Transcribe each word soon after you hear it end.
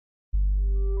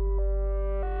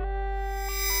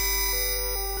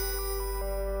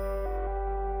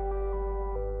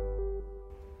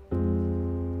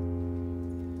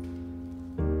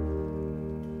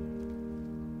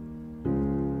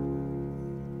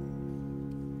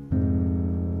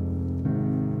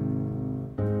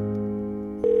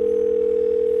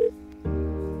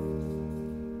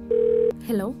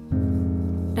Hello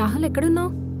Rahul, ఎక్కడున్నావు?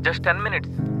 Just 10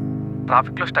 minutes.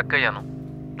 ట్రాఫిక్లో stuck అయ్యాను.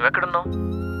 నువ్వెక్కడున్నావు?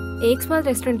 ఎక్స్‌పాల్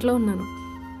రెస్టారెంట్లో ఉన్నాను.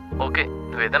 ఓకే,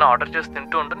 నువ్వు ఏదైనా ఆర్డర్ చేసి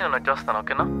తింటూ ఉంటూ నేను వచ్చేస్తాను,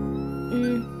 ఓకేనా?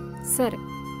 సరే.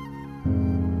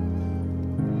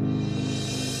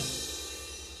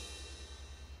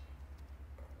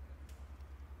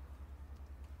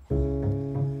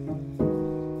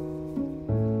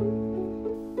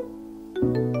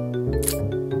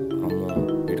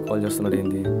 కాల్ చేస్తున్నాడు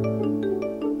ఏంది?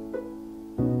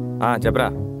 చెప్పరా.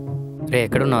 రే,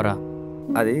 ఎక్కడున్నావురా?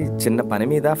 అది చిన్న పని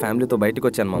మీద ఫ్యామిలీతో బయటకు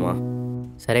వచ్చాను మామ.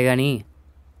 సరే కానీ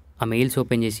ఆ మెయిల్స్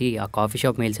ఓపెన్ చేసి ఆ కాఫీ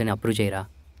షాప్ మెయిల్స్ అని అప్రూవ్ చేయరా.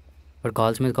 వాడు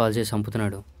కాల్స్ మీద కాల్ చేసి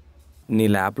చంపుతున్నాడు. నీ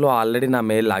ల్యాప్లో ఆల్రెడీ నా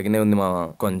మెయిల్ లాగినే ఉంది మామ.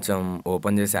 కొంచెం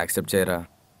ఓపెన్ చేసి యాక్సెప్ట్ చేయరా.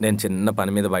 నేను చిన్న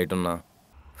పని మీద బయట ఉన్నా.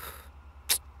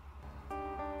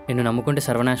 నిన్ను నమ్ముకుంటే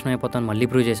సర్వనాశనం అయిపోతాను మళ్ళీ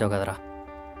ప్రూవ్ చేసావు కదరా.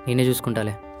 నేనే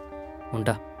చూసుకుంటాలే,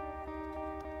 ఉంటా.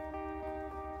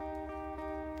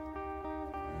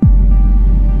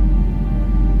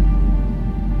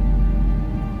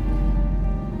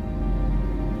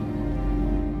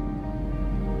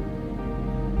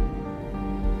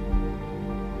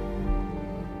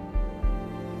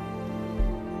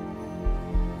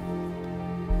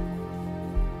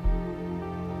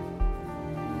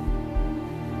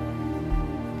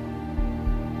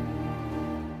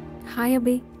 హాయ్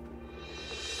అభి.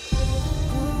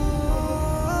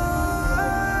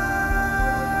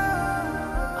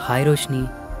 హాయ్ రోషిని,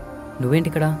 నువ్వేంటి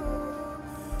ఇక్కడ?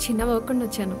 చిన్న వర్క్ ఉండి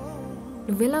వచ్చాను.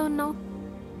 నువ్వెలా ఉన్నావు?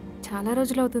 చాలా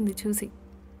రోజులు అవుతుంది చూసి.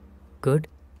 గుడ్.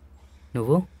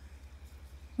 నువ్వు?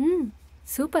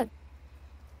 సూపర్.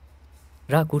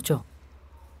 రా కూర్చో.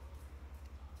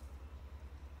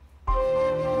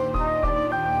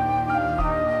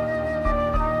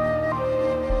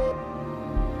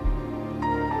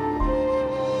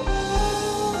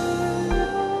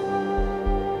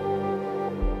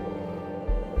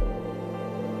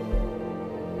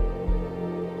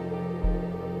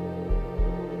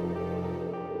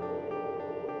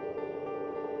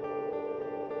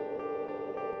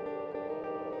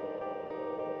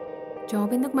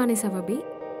 జాబ్ ఎందుకు మానేసావు అభి?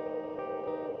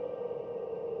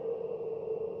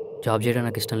 జాబ్ చేయడం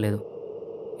నాకు ఇష్టం లేదు.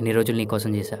 ఇన్ని రోజులు నీ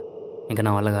కోసం చేశా, ఇంకా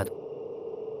నా వల్ల కాదు.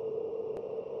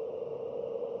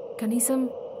 కనీసం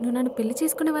నువ్వు నన్ను పెళ్లి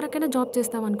చేసుకునే వరకైనా జాబ్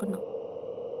చేస్తావనుకున్నావు.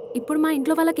 ఇప్పుడు మా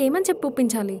ఇంట్లో వాళ్ళకి ఏమని చెప్పి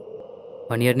ఒప్పించాలి?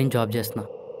 1 year నుంచి జాబ్ చేస్తున్నా.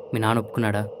 మీ నాన్న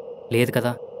ఒప్పుకున్నాడా? లేదు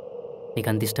కదా. నీకు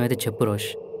అంత ఇష్టమైతే చెప్పు రోష్.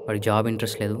 వాడికి జాబ్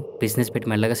ఇంట్రెస్ట్ లేదు, బిజినెస్ పెట్టి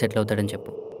మెల్లగా సెటిల్ అవుతాడని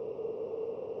చెప్పు.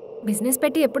 బిజినెస్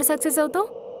పెట్టి ఎప్పుడు సక్సెస్ అవుతావు?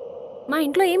 మా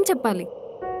ఇంట్లో ఏం చెప్పాలి?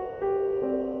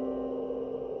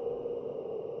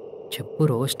 చెప్పు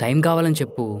రోష్, టైం కావాలని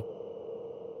చెప్పు.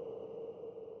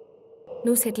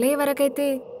 నువ్వు సెటిల్ అయ్యే వరకైతే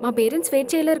మా పేరెంట్స్ వెయిట్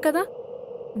చేయలేరు కదా.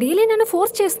 డైలీ నన్ను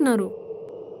ఫోర్స్ చేస్తున్నారు.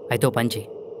 అయితే ఓ పంచి.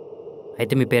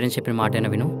 అయితే మీ పేరెంట్స్ చెప్పిన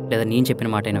మాటైనా విను, లేదా నేను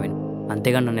చెప్పిన మాటైనా విను.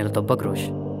 అంతేగాని నన్ను ఇలా దొబ్బకు రోష్.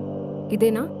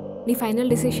 ఇదేనా నీ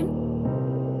ఫైనల్ డెసిషన్?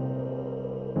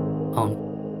 అవును,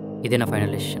 ఇదే నా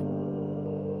ఫైనల్ డెసిషన్.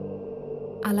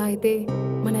 అలా అయితే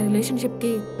మన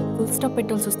రిలేషన్షిప్కి ఫుల్ స్టాప్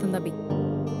పెట్టాల్సి వస్తుంది అభి.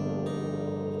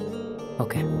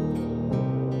 ఓకే,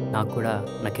 నాకు కూడా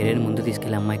నా కెరీర్ ముందు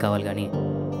తీసుకెళ్ళే అమ్మాయి కావాలి, కానీ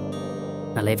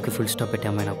నా లైఫ్కి ఫుల్ స్టాప్ పెట్టే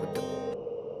అమ్మాయి నాకు వద్దు.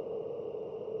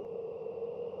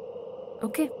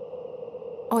 Okay,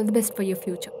 all the best for your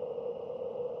future.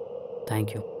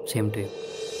 Thank you. Same to you.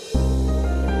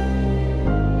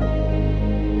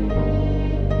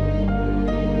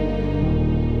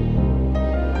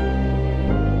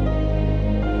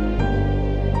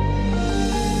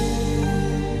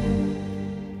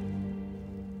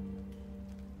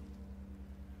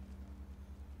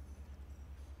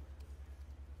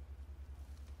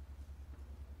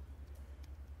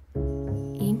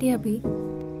 ఏంటి అభి,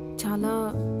 చాలా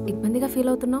ఇబ్బందిగా ఫీల్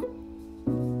అవుతున్నావు?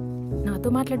 నాతో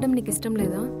మాట్లాడడం నీకు ఇష్టం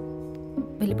లేదా?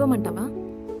 వెళ్ళిపోమంటావా?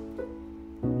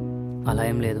 అలా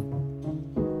ఏం లేదు.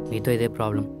 మీతో ఇదే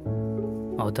ప్రాబ్లం.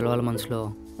 అవతల వాళ్ళ మనసులో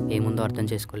ఏముందో అర్థం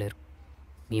చేసుకోలేరు.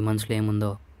 మీ మనసులో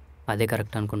ఏముందో అదే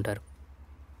కరెక్ట్ అనుకుంటారు.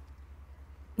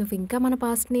 నువ్వు ఇంకా మన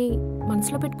పాస్ట్ని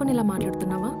మనసులో పెట్టుకొని ఇలా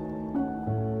మాట్లాడుతున్నావా?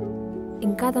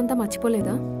 ఇంకా అదంతా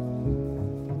మర్చిపోలేదా?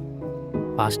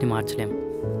 పాస్ట్ని మార్చలేం,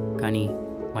 కానీ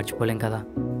మర్చిపోలేం కదా.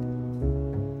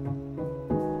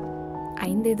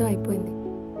 అయిందేదో అయిపోయింది.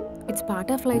 ఇట్స్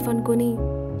పార్ట్ ఆఫ్ లైఫ్ అనుకొని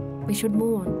we should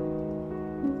move on.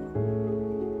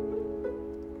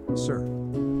 Sir,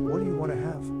 what do you want to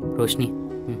have? Roshini,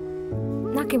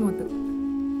 నాకేమొద్దు.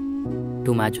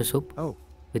 2 macho soup Oh,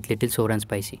 with little sour and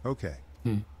spicy. okay.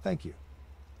 Thank you.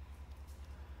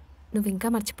 నువ్వు ఇంకా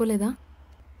మర్చిపోలేదా?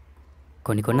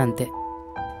 కొన్ని అంతే.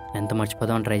 ఎంత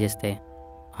మర్చిపోదామని ట్రై చేస్తే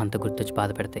అంత గుర్తొచ్చి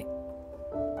బాధ పెడతాయి.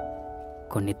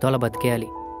 కొన్నితో అలా బతికేయాలి.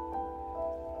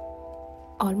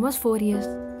 Almost 4 years.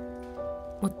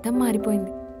 మొత్తం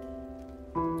మారిపోయింది.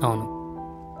 అవును,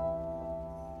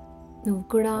 నువ్వు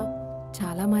కూడా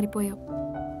చాలా మారిపోయావు.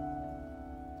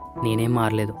 నేనేం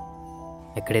మారలేదు.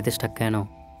 ఎక్కడైతే స్టక్ అయ్యానో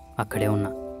అక్కడే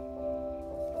ఉన్నా.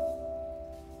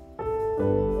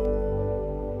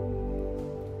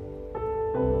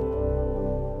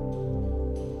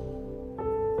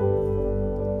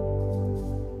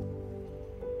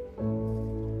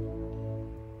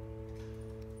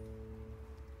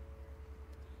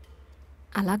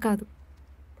 అలా కాదు,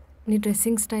 నీ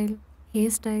dressing style,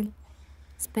 hair style,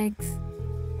 specs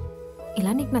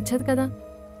ఇలా నీకు నచ్చదు కదా.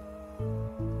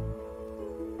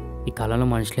 ఈ కాలంలో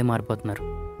మనుషులే మారిపోతున్నారు.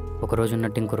 ఒకరోజు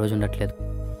ఉన్నట్టు ఇంకో రోజు ఉండట్లేదు.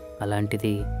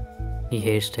 అలాంటిది ఈ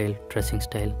హెయిర్ స్టైల్, డ్రెస్సింగ్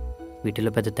స్టైల్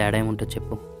వీటిలో పెద్ద తేడా ఏముంటుంది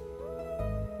చెప్పు.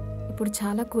 ఇప్పుడు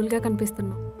చాలా కూల్గా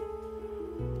కనిపిస్తున్నావు.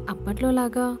 అప్పట్లో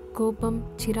లాగా కోపం,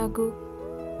 చిరాకు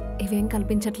ఇవేం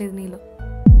కల్పించట్లేదు నీలో.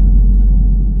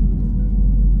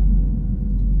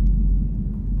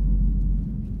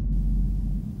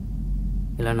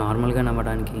 ఇలా నార్మల్గా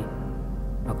నమ్మడానికి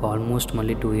నాకు ఆల్మోస్ట్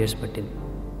మళ్ళీ 2 years పట్టింది.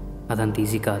 అదంత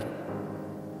ఈజీ కాదు.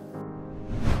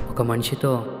 ఒక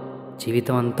మనిషితో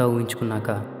జీవితం అంతా ఊహించుకున్నాక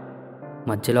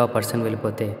మధ్యలో ఆ పర్సన్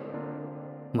వెళ్ళిపోతే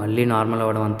మళ్ళీ నార్మల్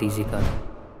అవ్వడం అంత ఈజీ కాదు.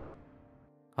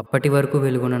 అప్పటి వరకు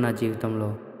వెలుగున్న నా జీవితంలో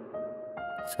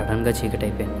సడన్గా చీకటి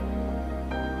అయిపోయింది.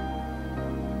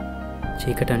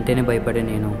 చీకటి అంటేనే భయపడే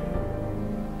నేను,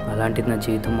 అలాంటిది నా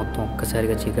జీవితం మొత్తం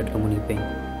ఒక్కసారిగా చీకట్లో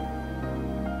మునిగిపోయింది.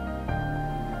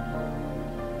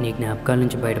 నీ జ్ఞాపకాల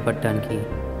నుంచి బయటపడటానికి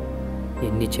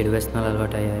ఎన్ని చెడు వ్యసనాలు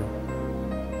అలవాటయ్యాయో.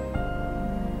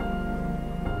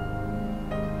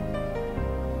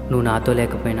 నువ్వు నాతో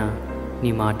లేకపోయినా నీ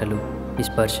మాటలు, నీ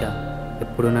స్పర్శ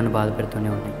ఎప్పుడూ నన్ను బాధ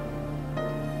పెడుతూనే ఉన్నాయి.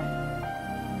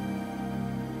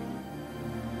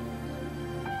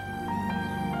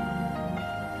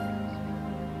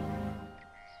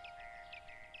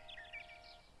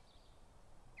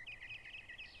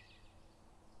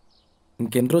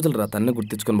 ఇంకెన్ని రోజులు రా తన్నే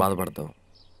గుర్తించుకొని బాధపడతావు?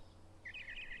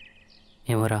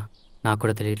 ఏమోరా, నాకు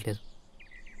కూడా తెలియట్లేదు.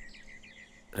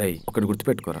 రై, ఒకటి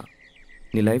గుర్తుపెట్టుకోరా,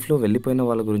 నీ లైఫ్లో వెళ్ళిపోయిన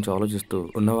వాళ్ళ గురించి ఆలోచిస్తూ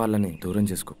ఉన్న వాళ్ళని దూరం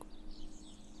చేసుకోకు.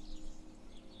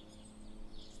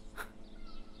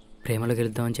 ప్రేమలో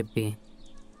గెలుద్దామని చెప్పి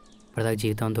ఇప్పటిదాకా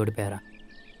జీవితం తోడిపోయారా?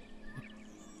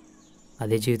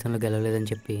 అదే జీవితంలో గెలవలేదని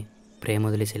చెప్పి ప్రేమ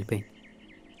వదిలేసి వెళ్ళిపోయింది.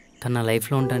 తన నా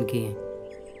లైఫ్లో ఉండడానికి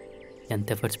ఎంత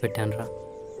ఎఫర్ట్స్ పెట్టాను రా.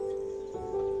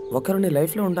 ఒకరు నీ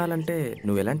లైఫ్లో ఉండాలంటే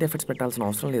నువ్వు ఎలాంటి ఎఫర్ట్స్ పెట్టాల్సిన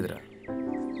అవసరం లేదురా.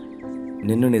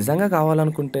 నిన్ను నిజంగా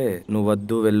కావాలనుకుంటే నువ్వు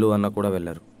వద్దు వెళ్ళు అన్నా కూడా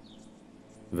వెళ్ళరు.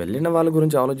 వెళ్ళిన వాళ్ళ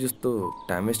గురించి ఆలోచిస్తూ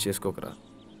టైం వేస్ట్ చేసుకోకరా.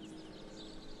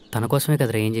 తన కోసమే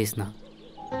కదరా ఏం చేసినా,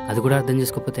 అది కూడా అర్థం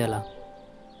చేసుకోకపోతే ఎలా?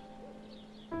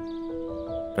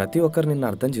 ప్రతి ఒక్కరు నిన్ను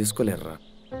అర్థం చేసుకోలేరురా.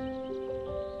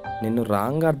 నిన్ను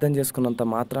రాంగ్గా అర్థం చేసుకున్నంత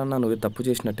మాత్రాన నువ్వు తప్పు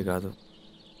చేసినట్టు కాదు.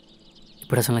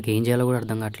 ఇప్పుడు అసలు నాకు ఏం చేయాలో కూడా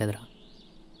అర్థం కావట్లేదురా.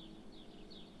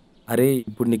 అరే,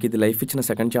 ఇప్పుడు నీకు ఇది లైఫ్ ఇచ్చిన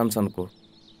సెకండ్ ఛాన్స్ అనుకో.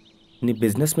 నీ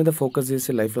బిజినెస్ మీద ఫోకస్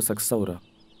చేసి లైఫ్లో సక్సెస్ అవురా.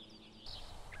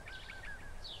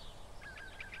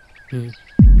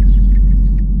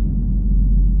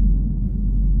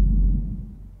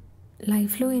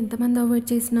 లైఫ్లో ఎంతమంది అవాయిడ్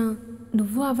చేసినా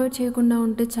నువ్వు అవాయిడ్ చేయకుండా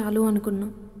ఉంటే చాలు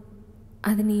అనుకున్నావు.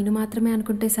 అది నేను మాత్రమే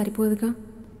అనుకుంటే సరిపోదుగా.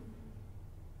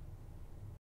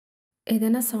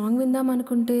 ఏదైనా సాంగ్ విందాం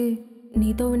అనుకుంటే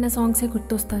నీతో విన్న సాంగ్సే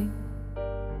గుర్తొస్తాయి.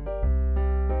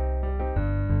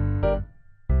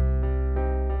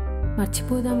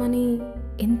 మర్చిపోదామని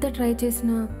ఎంత ట్రై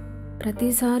చేసినా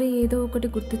ప్రతిసారి ఏదో ఒకటి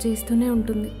గుర్తు చేస్తూనే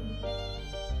ఉంటుంది.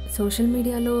 సోషల్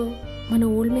మీడియాలో మన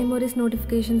ఓల్డ్ మెమోరీస్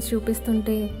నోటిఫికేషన్స్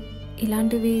చూపిస్తుంటే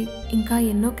ఇలాంటివి ఇంకా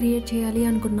ఎన్నో క్రియేట్ చేయాలి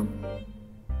అనుకున్నాం.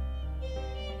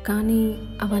 కానీ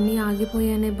అవన్నీ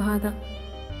ఆగిపోయాయనే బాధ.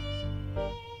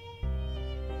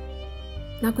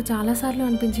 నాకు చాలాసార్లు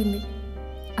అనిపించింది,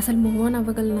 అసలు మూవ్ ఆన్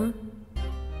అవ్వగలనా?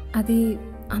 అది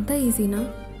అంత ఈజీనా?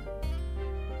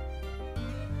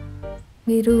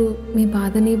 మీరు మీ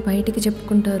బాధని బయటికి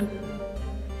చెప్పుకుంటారు,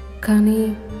 కానీ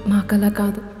మాకలా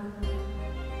కాదు.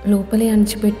 లోపలే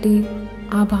అణిచిపెట్టి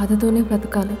ఆ బాధతోనే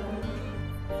బ్రతకాలి.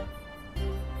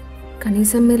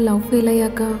 కనీసం మీరు లవ్ ఫెయిల్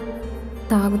అయ్యాక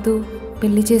తాగుతూ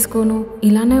పెళ్లి చేసుకోను,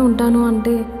 ఇలానే ఉంటాను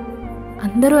అంటే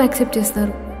అందరూ యాక్సెప్ట్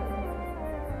చేస్తారు.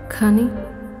 కానీ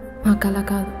మాకలా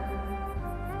కాదు.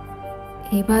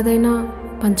 ఏ బాధైనా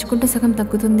పంచుకుంటే సగం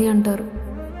తగ్గుతుంది అంటారు.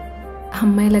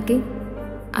 అమ్మాయిలకి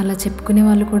అలా చెప్పుకునే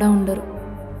వాళ్ళు కూడా ఉండరు.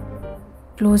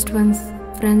 క్లోజ్డ్ వన్స్,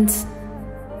 ఫ్రెండ్స్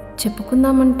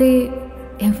చెప్పుకుందామంటే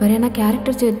ఎవరైనా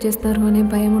క్యారెక్టర్ చేంజ్ చేస్తారు అనే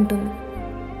భయం ఉంటుంది.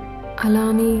 అలా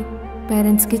అని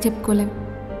పేరెంట్స్కి చెప్పుకోలేం.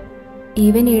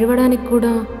 ఈవెన్ ఏడవడానికి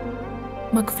కూడా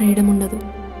మాకు ఫ్రీడమ్ ఉండదు.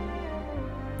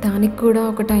 దానికి కూడా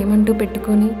ఒక టైం అంటూ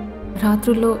పెట్టుకొని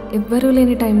రాత్రుల్లో ఎవ్వరూ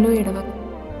లేని టైంలో ఏడవకు.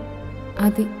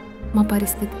 అది మా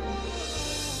పరిస్థితి.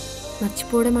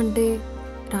 మర్చిపోవడం అంటే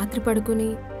రాత్రి పడుకుని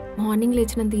మార్నింగ్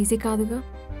లేచినంత ఈజీ కాదుగా.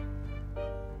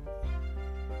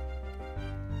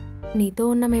 నీతో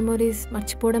ఉన్న మెమొరీస్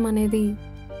మర్చిపోవడం అనేది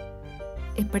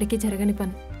ఎప్పటికీ జరగని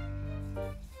పని.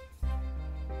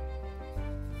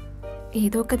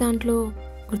 ఏదో ఒక దాంట్లో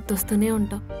గుర్తొస్తూనే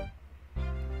ఉంటాం.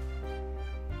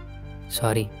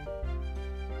 సారీ,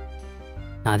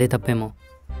 నాదే తప్పేమో.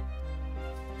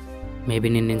 మేబీ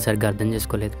నేను సరిగ్గా అర్థం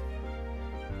చేసుకోలేదు.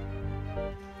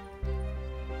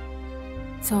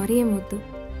 సారీ ఏమొద్దు.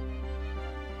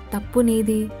 తప్పు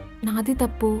నీది, నాది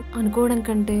తప్పు అనుకోవడం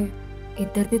కంటే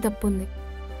ఇద్దరిది తప్పు ఉంది.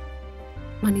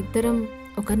 మనిద్దరం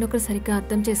ఒకరినొకరు సరిగ్గా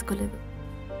అర్థం చేసుకోలేదు.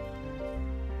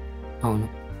 అవును.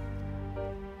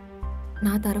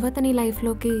 నా తర్వాత నీ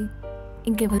లైఫ్లోకి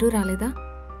ఇంకెవరూ రాలేదా?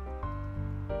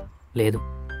 లేదు,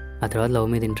 ఆ తర్వాత లవ్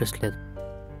మీద ఇంట్రెస్ట్ లేదు.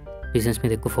 బిజినెస్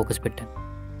మీద ఎక్కువ ఫోకస్ పెట్టాను.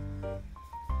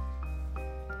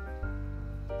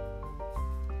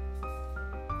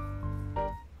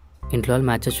 ఇంట్లో వాళ్ళు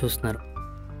మ్యాచెస్ చూస్తున్నారు.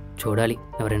 చూడాలి,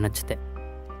 ఎవరైనా నచ్చితే.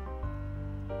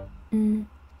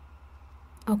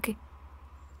 ఓకే.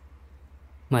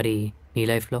 మరి నీ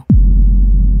లైఫ్లో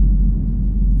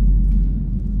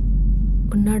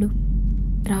ఉన్నాడు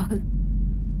రాహుల్.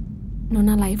 నువ్వు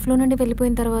నా లైఫ్లో నుండి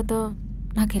వెళ్ళిపోయిన తర్వాత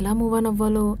నాకు ఎలా మూవ్ ఆన్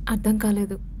అవ్వాలో అర్థం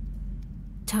కాలేదు.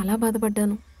 చాలా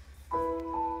బాధపడ్డాను.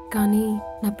 కానీ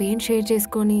నా పెయిన్ షేర్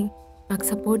చేసుకొని నాకు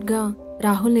సపోర్ట్గా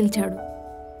రాహుల్ నిలిచాడు.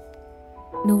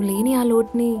 నువ్వు లేని ఆ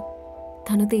లోటుని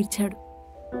తను తీర్చాడు.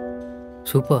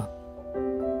 సూపర్.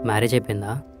 మ్యారేజ్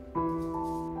అయిపోయిందా?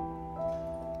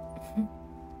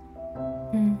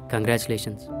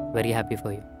 Congratulations, very happy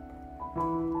for you.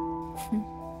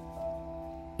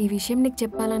 ఈ విషయం నీకు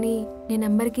చెప్పాలని నీ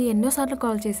నెంబర్కి ఎన్నోసార్లు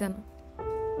కాల్ చేశాను,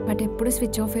 బట్ ఎప్పుడు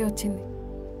స్విచ్ ఆఫే వచ్చింది.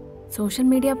 సోషల్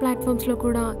మీడియా ప్లాట్ఫామ్స్లో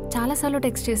కూడా చాలాసార్లు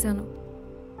టెక్స్ట్ చేశాను,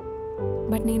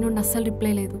 బట్ నీ నుండి అస్సలు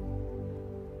రిప్లై లేదు.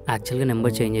 యాక్చువల్గా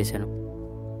నెంబర్ చేంజ్ చేశాను.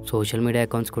 సోషల్ మీడియా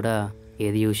అకౌంట్స్ కూడా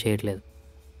ఏది యూజ్ చేయట్లేదు.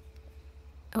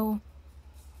 ఓ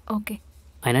ఓకే.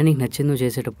 అయినా నీకు నచ్చింది నువ్వు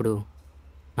చేసేటప్పుడు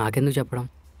నాకెందుకు చెప్పడం?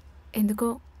 ఎందుకో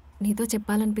నీతో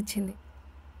చెప్పాలనిపించింది.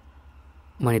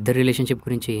 మన ఇద్దరి రిలేషన్షిప్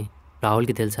గురించి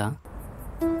రాహుల్కి తెలుసా?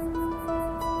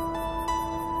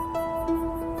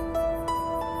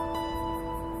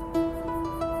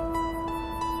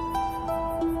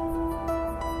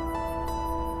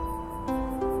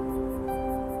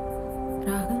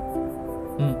 రాహుల్,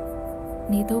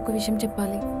 నీతో ఒక విషయం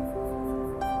చెప్పాలి.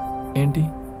 ఏంటి?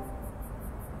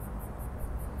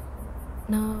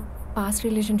 నా పాస్ట్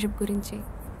రిలేషన్షిప్ గురించి.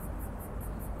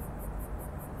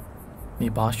 నీ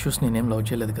పాస్ట్ చూసి నేనేం లవ్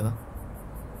చేయలేదు కదా.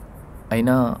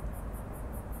 అయినా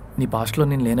నీ పాస్ట్లో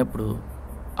నేను లేనప్పుడు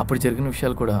అప్పుడు జరిగిన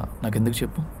విషయాలు కూడా నాకు ఎందుకు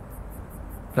చెప్పు.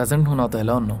 ప్రజెంట్ నువ్వు నాతో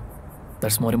ఎలా ఉన్నావు,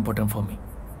 that's more important for me.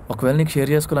 ఒకవేళ నీకు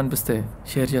షేర్ చేసుకోవాలనిపిస్తే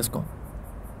షేర్ చేసుకో.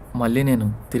 మళ్ళీ నేను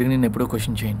తిరిగి నిన్ను ఎప్పుడూ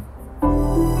క్వశ్చన్ చేయను.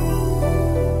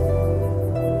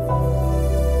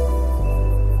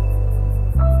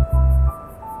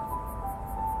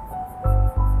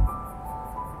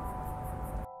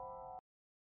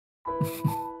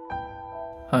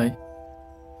 Hi.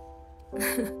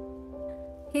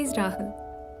 He's Rahul.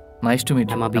 Nice to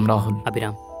meet. I'm Rahul.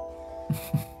 Abhiram.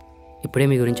 ఇప్పుడే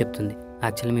మీ గురించి చెప్తుంది.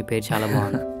 యాక్చువల్లీ మీ పేరు చాలా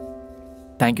బాగుంది.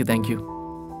 Thank you.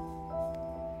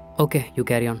 Okay, you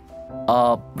carry on.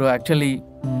 Bro, actually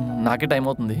నాకే టైం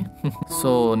అవుతుంది. సో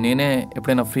నేనే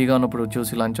ఎప్పుడైనా ఫ్రీగా ఉన్నప్పుడు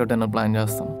చూసి లంచ్ అవుట్ అయినా ప్లాన్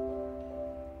చేస్తాను.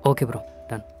 Okay bro,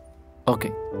 done.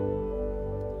 Okay.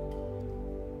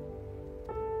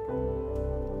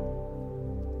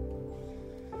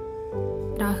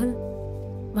 Rahul,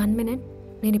 1 minute,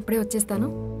 నేను ఇప్పుడే వచ్చేస్తాను.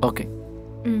 ఓకే.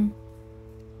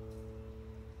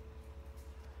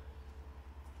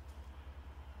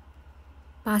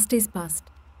 Past is past.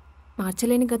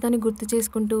 మార్చలేని గతాన్ని గుర్తు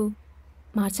చేసుకుంటూ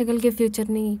మార్చగలిగే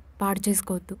ఫ్యూచర్ని పాడు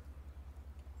చేసుకోవద్దు.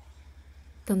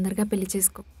 తొందరగా పెళ్లి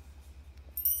చేసుకో.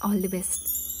 All the best.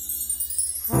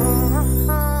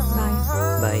 Bye.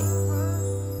 Bye.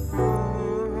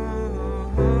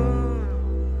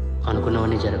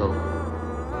 అనుకున్నవన్నీ జరగవు.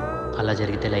 అలా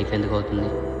జరిగితే లైఫ్ ఎందుకు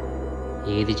అవుతుంది?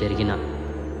 ఏది జరిగినా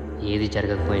ఏది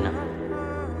జరగకపోయినా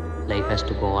life has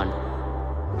to go on.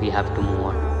 We have to move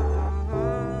on.